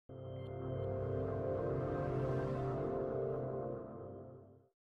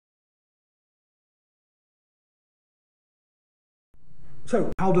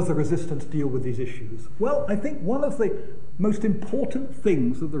So, how does the resistance deal with these issues? Well, I think one of the most important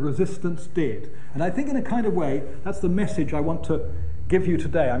things that the resistance did, and I think in a kind of way, that's the message I want to give you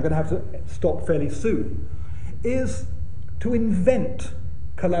today, I'm going to have to stop fairly soon, is to invent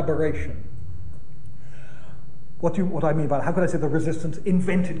collaboration. What I mean by that, how could I say the resistance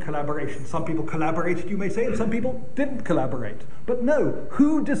invented collaboration? Some people collaborated, you may say, and some people didn't collaborate. But no,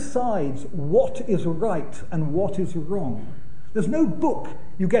 who decides what is right and what is wrong? There's no book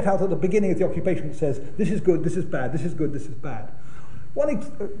you get out at the beginning of the occupation that says, this is good, this is bad, this is good, this is bad. One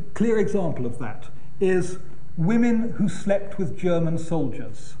clear example of that is women who slept with German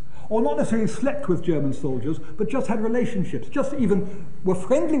soldiers. Or not necessarily slept with German soldiers, but just had relationships, just even were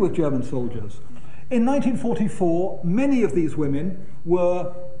friendly with German soldiers. In 1944, many of these women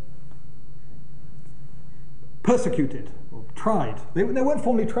were persecuted, or tried. They weren't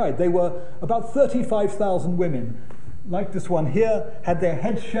formally tried. They were about 35,000 women, like this one here, had their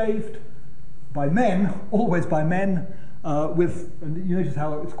heads shaved by men, always by men, and you notice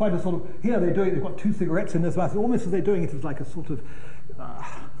how it's quite a sort of, here they've got 2 cigarettes in their mouth, almost as they're doing it as like a sort of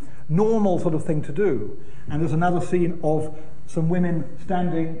normal sort of thing to do. And there's another scene of some women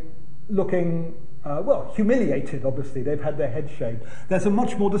standing, looking, humiliated, obviously. They've had their heads shaved. There's some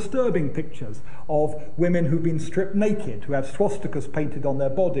much more disturbing pictures of women who've been stripped naked, who have swastikas painted on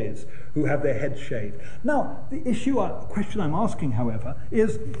their bodies, who have their heads shaved. Now, the question I'm asking, however,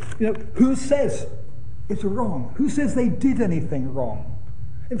 is, who says it's wrong? Who says they did anything wrong?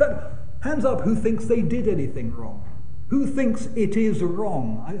 In fact, hands up who thinks they did anything wrong. Who thinks it is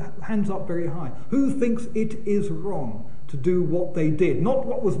wrong? Hands up very high. Who thinks it is wrong to do what they did? Not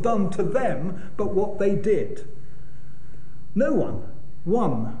what was done to them, but what they did. No one.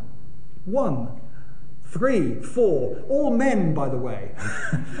 One. 3, 4. All men, by the way.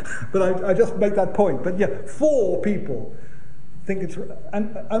 But I just make that point. But yeah, 4 people think it's...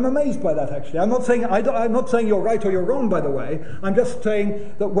 And I'm amazed by that, actually. I'm not saying you're right or you're wrong, by the way. I'm just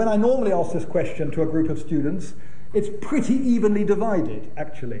saying that when I normally ask this question to a group of students, it's pretty evenly divided,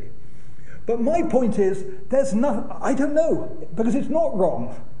 actually. But my point is, I don't know, because it's not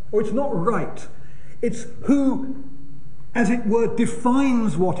wrong, or it's not right. It's who, as it were,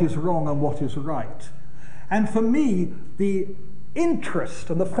 defines what is wrong and what is right. And for me, the interest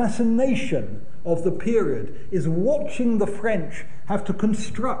and the fascination of the period is watching the French have to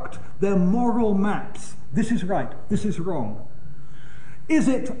construct their moral maps. This is right, this is wrong.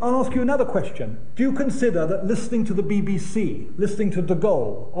 I'll ask you another question. Do you consider that listening to the BBC, listening to de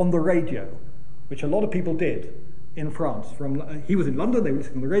Gaulle on the radio, which a lot of people did in France, he was in London, they were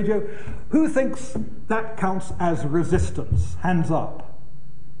listening on the radio, who thinks that counts as resistance? Hands up.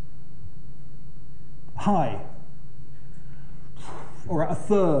 High. Or a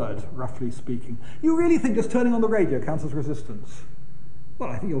third, roughly speaking. You really think just turning on the radio counts as resistance? Well,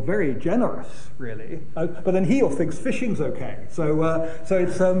 I think you're very generous, really. But then he thinks fishing's okay. So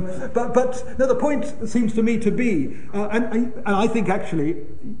it's. But no, the point seems to me to be, and I think actually,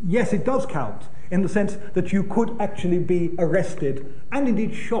 yes, it does count in the sense that you could actually be arrested and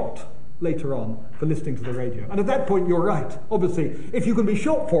indeed shot later on for listening to the radio. And at that point, you're right. Obviously, if you can be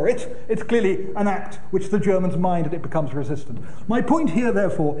shot for it, it's clearly an act which the Germans mind and it becomes resistant. My point here,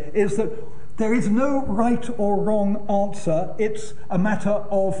 therefore, is that there is no right or wrong answer. It's a matter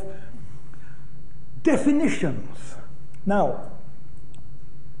of definitions. Now,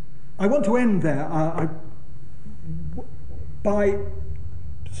 I want to end there by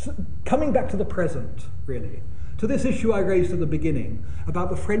coming back to the present, really, to this issue I raised at the beginning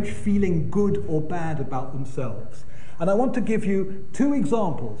about the French feeling good or bad about themselves. And I want to give you 2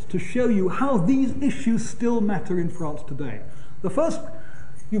 examples to show you how these issues still matter in France today. The first,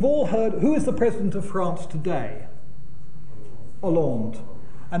 you've all heard, who is the president of France today? Hollande.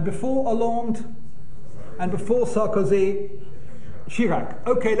 And before Hollande, and before Sarkozy, Chirac.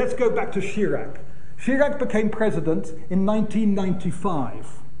 Okay, let's go back to Chirac. Chirac became president in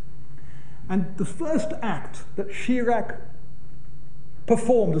 1995. And the first act that Chirac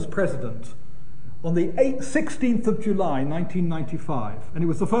performed as president on the 16th of July, 1995, and it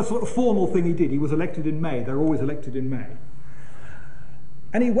was the first sort of formal thing he did. He was elected in May. They're always elected in May.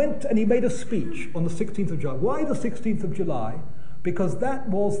 And he went and he made a speech on the 16th of July. Why the 16th of July? Because that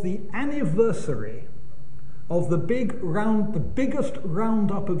was the anniversary of the biggest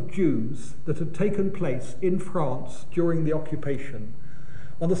roundup of Jews that had taken place in France during the occupation.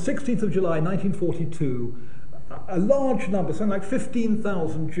 On the 16th of July, 1942, a large number, something like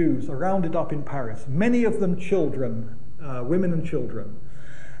 15,000 Jews are rounded up in Paris, many of them children, women and children.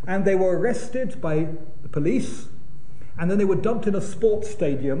 And they were arrested by the police, and then they were dumped in a sports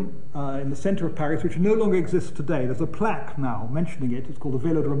stadium in the centre of Paris, which no longer exists today. There's a plaque now mentioning it. It's called the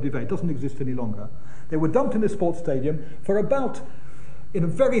Vélodrome d'Hiver. It doesn't exist any longer. They were dumped in this sports stadium for about, in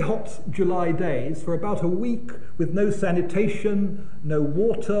very hot July days, for about a week with no sanitation, no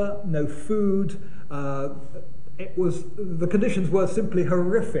water, no food. The conditions were simply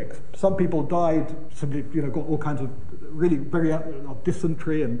horrific. Some people died, simply, got all kinds of really very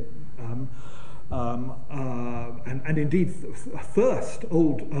dysentery and indeed thirst. A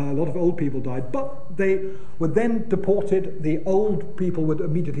lot of old people died, but they were then deported. The old people were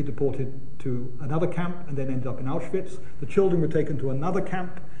immediately deported to another camp and then ended up in Auschwitz. The children were taken to another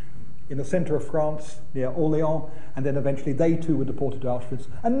camp in the centre of France, near Orléans, and then eventually they too were deported to Auschwitz,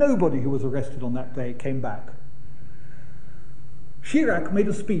 and nobody who was arrested on that day came back. Chirac made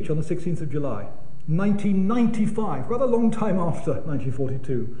a speech on the 16th of July, 1995, rather a long time after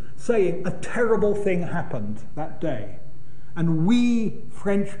 1942, saying a terrible thing happened that day, and we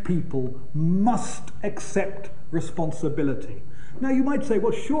French people must accept responsibility. Now you might say,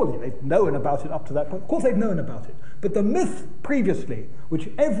 well, surely they'd known about it up to that point. Of course they'd known about it. But the myth previously, which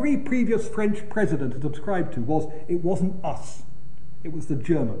every previous French president had subscribed to, was it wasn't us, it was the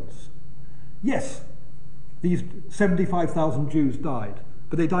Germans. Yes, these 75,000 Jews died,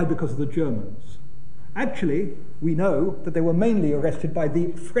 but they died because of the Germans. Actually, we know that they were mainly arrested by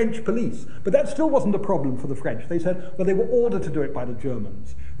the French police, but that still wasn't a problem for the French. They said, well, they were ordered to do it by the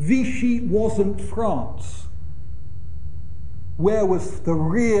Germans. Vichy wasn't France. Where was the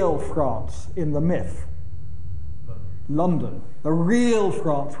real France in the myth? London. The real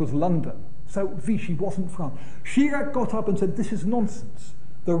France was London. So Vichy wasn't France. Chirac got up and said, this is nonsense.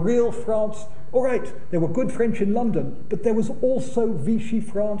 The real France, all right, there were good French in London, but there was also Vichy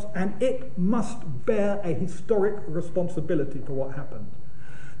France, and it must bear a historic responsibility for what happened.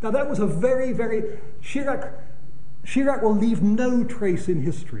 Now that was a very, very... Chirac will leave no trace in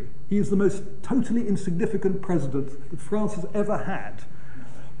history. He is the most totally insignificant president that France has ever had.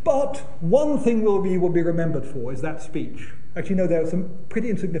 But one thing we will be remembered for is that speech. Actually, no, there are some pretty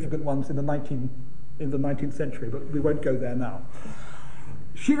insignificant ones in the 19th century, but we won't go there now.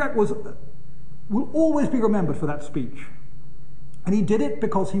 Chirac will always be remembered for that speech. And he did it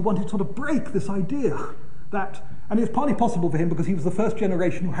because he wanted to sort of break this idea that, and it was partly possible for him because he was the first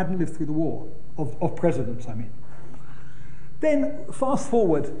generation who hadn't lived through the war, of presidents, I mean. Then, fast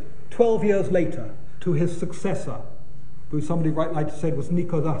forward 12 years later to his successor, who somebody might like to say was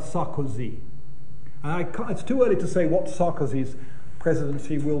Nicolas Sarkozy. And it's too early to say what Sarkozy's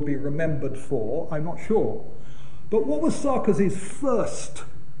presidency will be remembered for, I'm not sure. But what was Sarkozy's first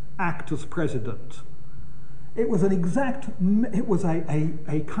act as president? It was a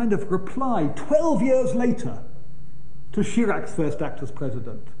kind of reply 12 years later to Chirac's first act as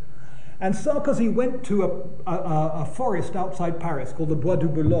president. And Sarkozy went to a forest outside Paris called the Bois de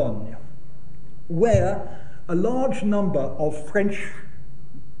Boulogne, where a large number of French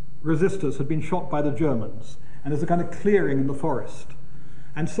resistors had been shot by the Germans, and there's a kind of clearing in the forest.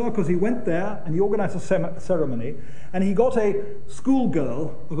 And Sarkozy went there, and he organized a ceremony, and he got a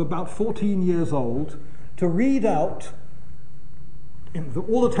schoolgirl of about 14 years old to read out,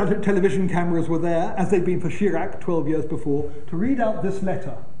 all the television cameras were there, as they'd been for Chirac 12 years before, to read out this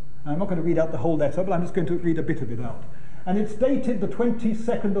letter. And I'm not going to read out the whole letter, but I'm just going to read a bit of it out. And it's dated the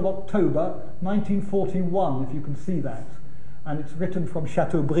 22nd of October, 1941, if you can see that. And it's written from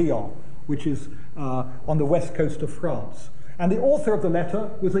Chateaubriand, which is on the west coast of France. And the author of the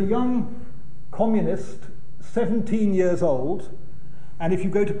letter was a young communist, 17 years old. And if you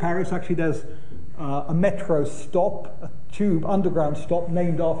go to Paris, actually there's a metro stop, a tube underground stop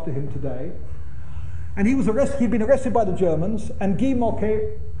named after him today. And he was arrested. He'd been arrested by the Germans, and Guy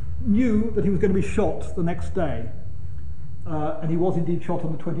Moquet knew that he was going to be shot the next day. And he was indeed shot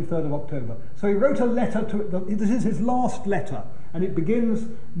on the 23rd of October. So he wrote a letter this is his last letter, and it begins,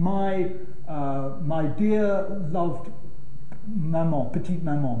 my dear loved maman, petite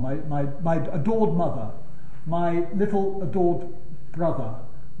maman, my adored mother, my little adored brother,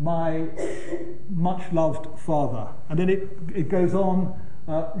 my much loved father. And then it goes on,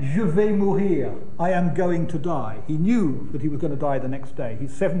 je vais mourir, I am going to die. He knew that he was going to die the next day.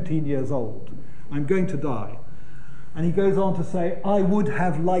 He's 17 years old. I'm going to die. And he goes on to say, I would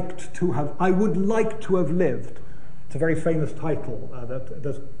like to have lived. It's a very famous title.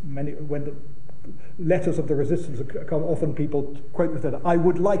 There's many, when the letters of the resistance come, often people quote this letter, I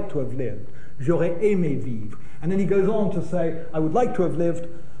would like to have lived. J'aurais aimé vivre. And then he goes on to say, I would like to have lived,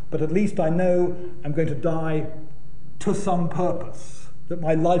 but at least I know I'm going to die to some purpose, that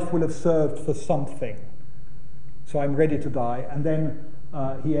my life will have served for something. So I'm ready to die. And then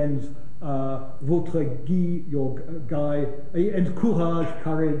he ends votre Guy, your guy. He ends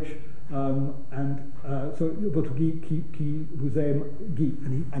courage, so votre Guy qui vous aime, Guy,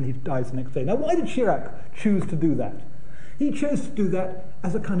 and he dies the next day. Now, why did Chirac choose to do that? He chose to do that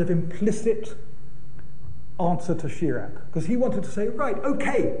as a kind of implicit answer to Chirac, because he wanted to say, right,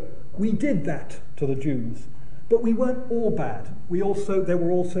 okay, we did that to the Jews, but we weren't all bad. There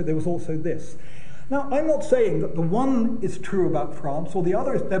was also this. Now, I'm not saying that the one is true about France or the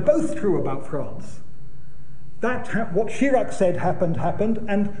other is. They're both true about France. What Chirac said happened,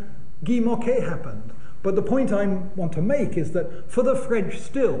 and Guy Moquet happened. But the point I want to make is that for the French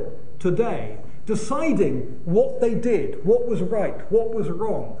still, today, deciding what they did, what was right, what was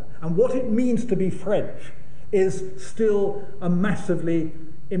wrong, and what it means to be French is still a massively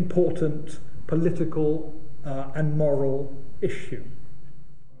important political and moral issue.